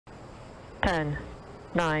10,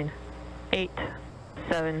 9, 8,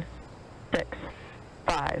 7, 6,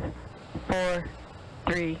 5, 4,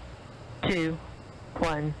 3, 2,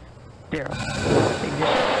 1, 0.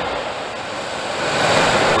 Ignition.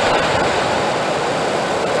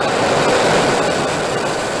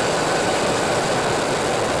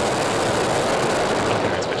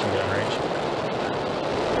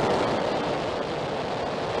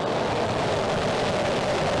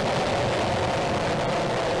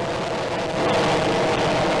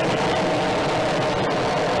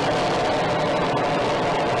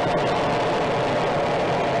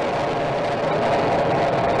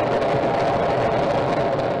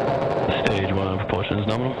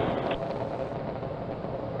 Nominal.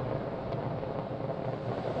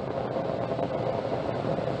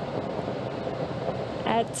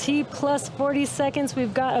 At T plus 40 seconds,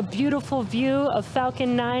 we've got a beautiful view of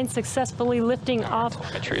Falcon 9 successfully lifting off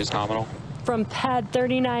Telemetry is nominal. From Pad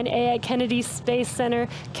 39A at Kennedy Space Center,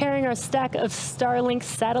 carrying our stack of Starlink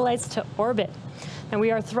satellites to orbit. And we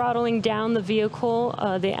are throttling down the vehicle,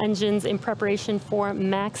 the engines, in preparation for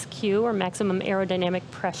max Q, or maximum aerodynamic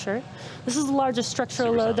pressure. This is the largest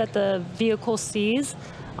structural load that the vehicle sees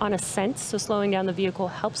on ascent, so slowing down the vehicle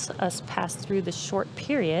helps us pass through this short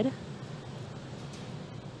period.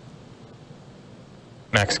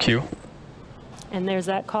 Max Q. And there's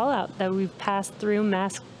that call out that we've passed through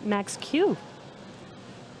max Q.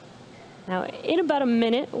 Now, in about a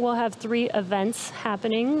minute, we'll have 3 events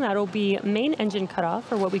happening. That'll be main engine cutoff,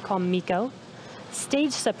 or what we call MECO,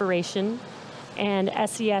 stage separation, and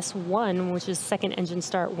SES-1, which is second engine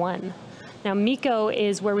start 1. Now, MECO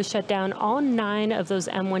is where we shut down all 9 of those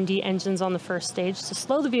M1D engines on the first stage to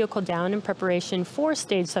slow the vehicle down in preparation for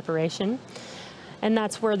stage separation. And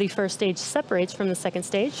that's where the first stage separates from the second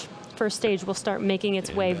stage. First stage will start making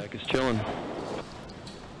its way.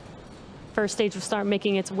 First stage will start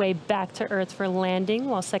making its way back to Earth for landing,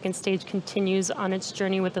 while second stage continues on its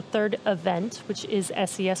journey with the third event, which is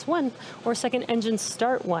SES-1, or second engine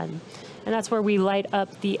start 1. And that's where we light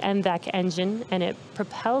up the MVAC engine, and it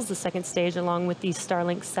propels the second stage along with these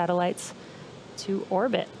Starlink satellites to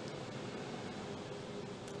orbit.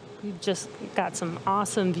 We've just got some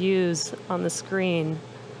awesome views on the screen.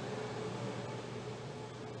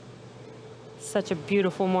 Such a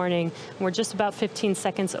beautiful morning. We're just about 15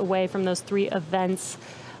 seconds away from those 3 events: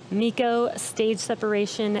 MECO, stage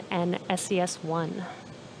separation, and SES-1.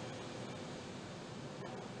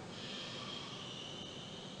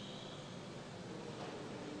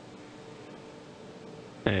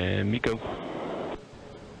 MECO.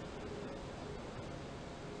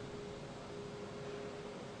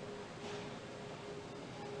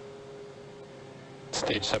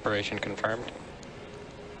 Stage separation confirmed.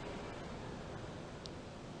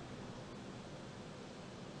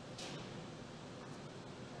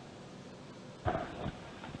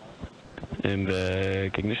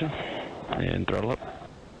 MVAC ignition and throttle up.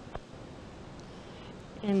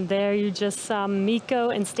 And there you just saw MECO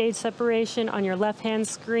and stage separation on your left-hand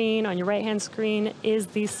screen. On your right-hand screen is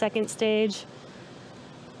the second stage.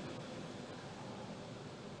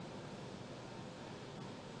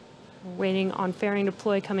 Waiting on fairing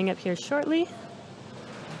deploy coming up here shortly.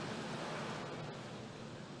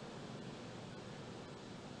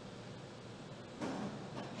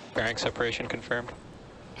 Fairing separation confirmed.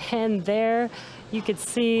 And there you could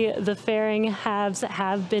see the fairing halves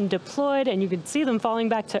have been deployed, and you can see them falling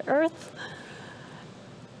back to Earth.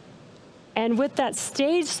 And with that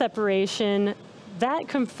stage separation, that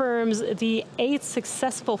confirms the 8th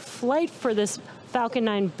successful flight for this Falcon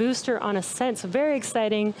 9 booster on ascent. So very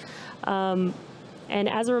exciting. And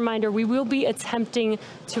as a reminder, we will be attempting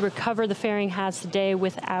to recover the fairing halves today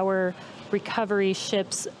with our recovery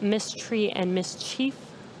ships Mystery and Mischief.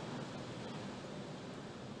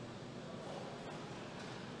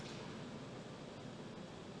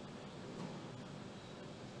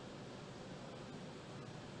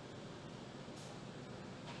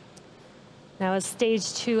 Now, as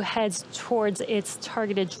stage 2 heads towards its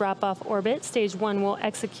targeted drop-off orbit, stage 1 will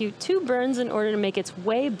execute 2 burns in order to make its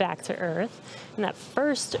way back to Earth. And that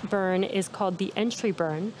first burn is called the entry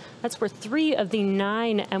burn. That's where 3 of the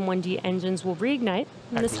 9 M1D engines will reignite.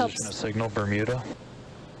 And this helps of signal Bermuda.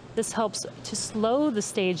 This helps to slow the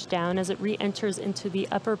stage down as it re-enters into the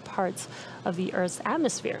upper parts of the Earth's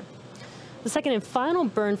atmosphere. The second and final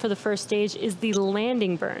burn for the first stage is the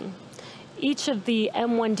landing burn. Each of the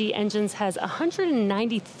M1D engines has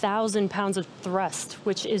 190,000 pounds of thrust,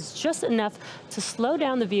 which is just enough to slow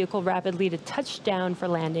down the vehicle rapidly to touch down for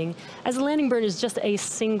landing, as the landing burn is just a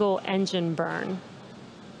single engine burn.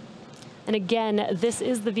 And again, this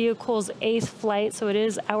is the vehicle's 8th flight, so it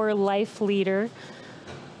is our life leader.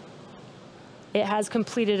 It has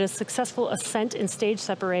completed a successful ascent and stage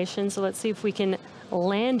separation, so let's see if we can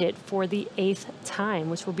land it for the 8th time,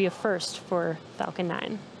 which will be a first for Falcon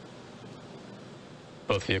 9.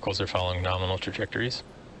 Both vehicles are following nominal trajectories.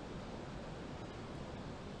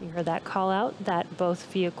 You heard that call out that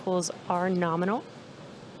both vehicles are nominal.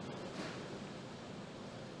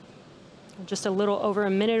 We're just a little over a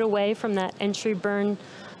minute away from that entry burn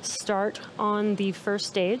start on the first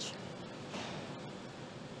stage.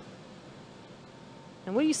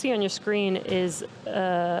 And what you see on your screen is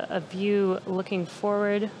a view looking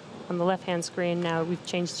forward on the left-hand screen. Now we've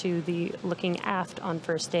changed to the looking aft on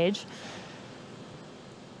first stage.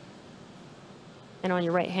 And on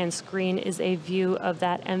your right-hand screen is a view of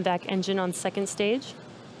that MVAC engine on second stage.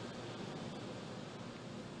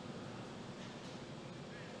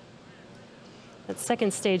 That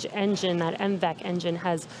second stage engine, that MVAC engine,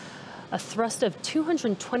 has a thrust of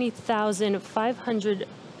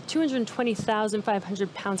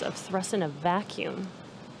 220,500 pounds of thrust in a vacuum.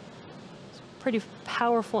 It's a pretty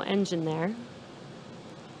powerful engine there.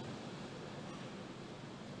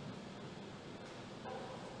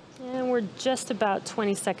 And we're just about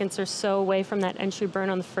 20 seconds or so away from that entry burn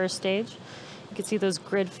on the first stage. You can see those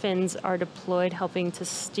grid fins are deployed, helping to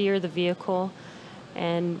steer the vehicle.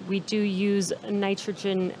 And we do use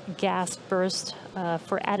nitrogen gas burst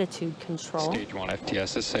for attitude control. Stage 1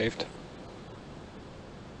 FTS is saved.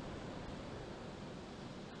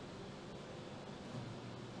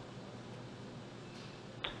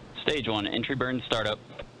 Stage 1, entry burn startup.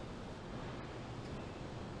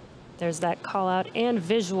 There's that call out and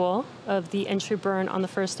visual of the entry burn on the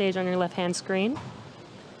first stage on your left-hand screen.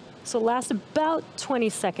 So it lasts about 20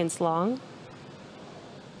 seconds long.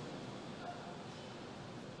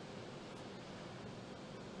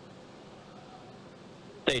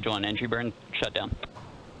 Stage 1, entry burn shutdown.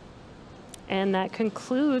 And that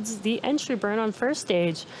concludes the entry burn on first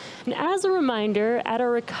stage. And as a reminder, at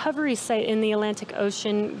our recovery site in the Atlantic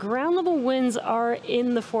Ocean, ground level winds are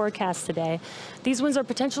in the forecast today. These winds are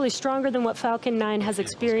potentially stronger than what Falcon 9 has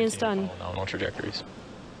experienced on nominal trajectories.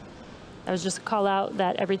 That was just a call out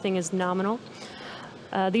that everything is nominal.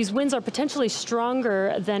 These winds are potentially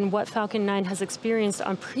stronger than what Falcon 9 has experienced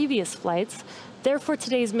on previous flights. Therefore,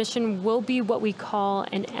 today's mission will be what we call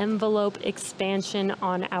an envelope expansion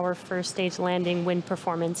on our first stage landing wind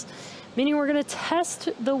performance, meaning we're going to test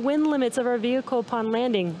the wind limits of our vehicle upon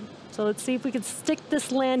landing. So let's see if we can stick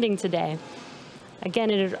this landing today. Again,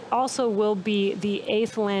 it also will be the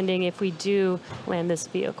 8th landing if we do land this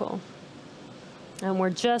vehicle. And we're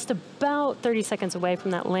just about 30 seconds away from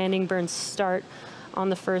that landing burn start on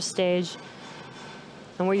the first stage.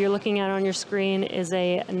 And what you're looking at on your screen is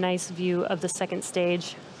a nice view of the second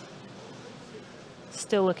stage.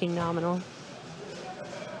 Still looking nominal.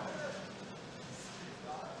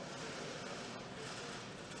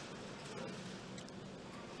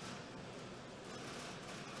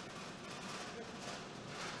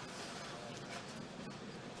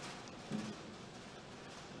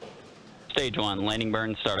 Stage 1, landing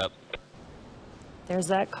burn startup. There's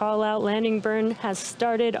that call out. Landing burn has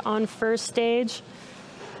started on first stage.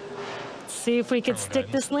 Let's see if we could stick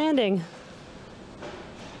this landing.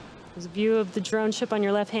 There's a view of the drone ship on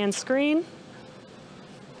your left-hand screen.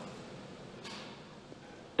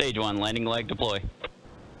 Stage 1, landing leg deploy.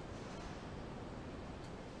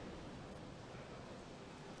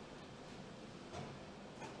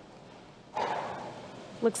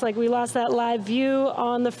 Looks like we lost that live view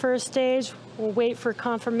on the first stage. We'll wait for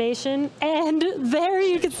confirmation. And there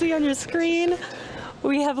you can see on your screen,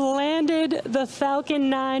 we have landed the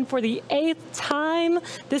Falcon 9 for the 8th time.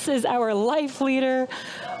 This is our life leader.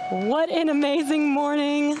 What an amazing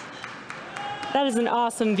morning. That is an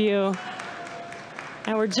awesome view.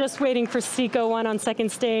 And we're just waiting for SECO 1 on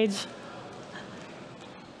second stage.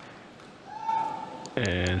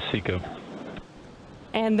 And SECO.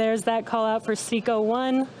 And there's that call out for SECO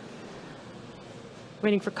 1.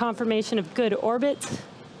 Waiting for confirmation of good orbit.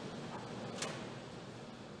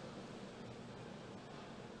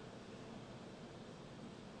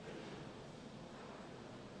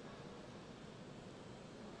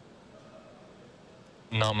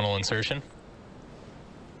 Nominal insertion.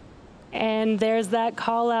 And there's that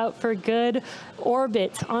call out for good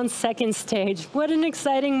orbit on second stage. What an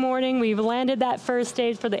exciting morning. We've landed that first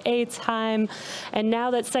stage for the 8th time. And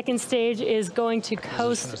now that second stage is going to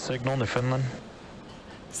coast. Signal to Finland.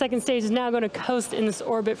 Second stage is now going to coast in this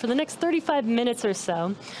orbit for the next 35 minutes or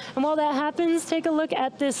so. And while that happens, take a look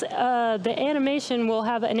at this, the animation. We'll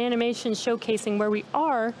have an animation showcasing where we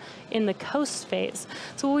are in the coast phase.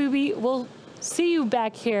 So we'll see you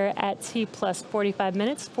back here at T plus 45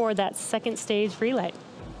 minutes for that second stage relay.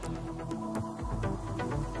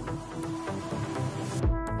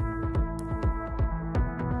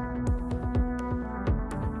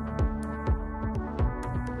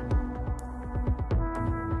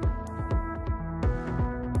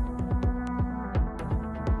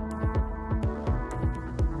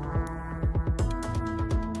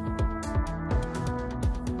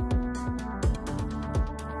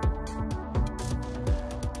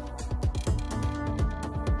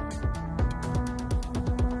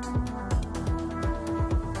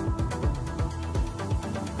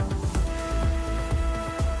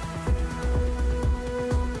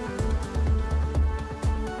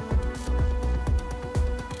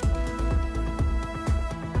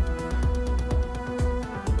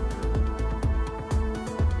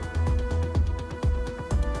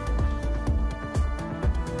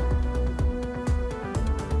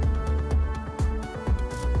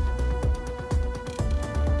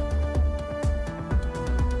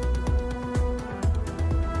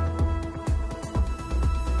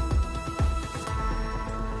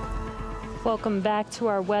 Welcome back to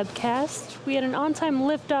our webcast. We had an on-time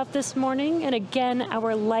liftoff this morning, and again,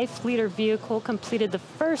 our Life Leader vehicle completed the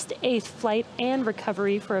first 8th flight and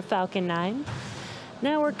recovery for a Falcon 9.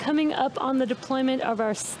 Now we're coming up on the deployment of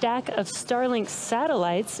our stack of Starlink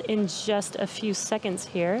satellites in just a few seconds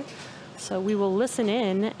here. So we will listen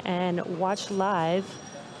in and watch live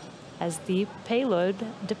as the payload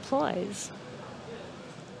deploys.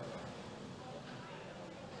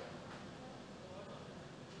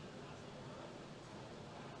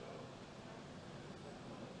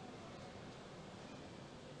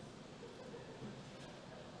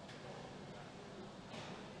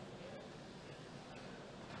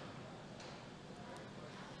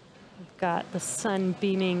 Got the sun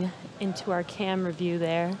beaming into our camera view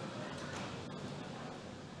there.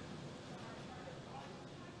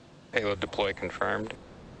 Payload deploy confirmed.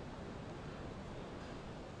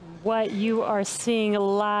 What you are seeing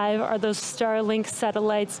live are those Starlink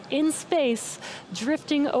satellites in space,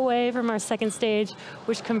 drifting away from our second stage,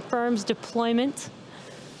 which confirms deployment.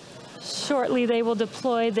 Shortly, they will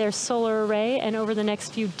deploy their solar array, and over the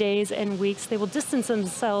next few days and weeks, they will distance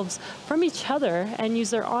themselves from each other and use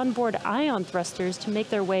their onboard ion thrusters to make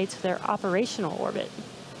their way to their operational orbit.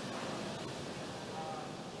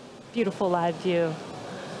 Beautiful live view.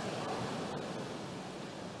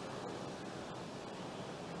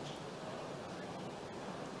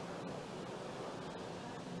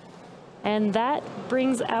 And that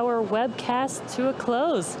brings our webcast to a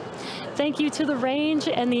close. Thank you to the range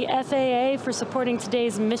and the FAA for supporting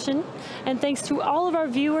today's mission. And thanks to all of our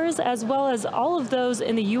viewers, as well as all of those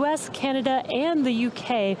in the US, Canada, and the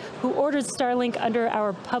UK who ordered Starlink under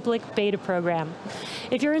our public beta program.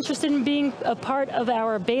 If you're interested in being a part of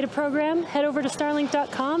our beta program, head over to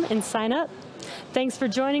starlink.com and sign up. Thanks for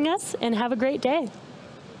joining us, and have a great day.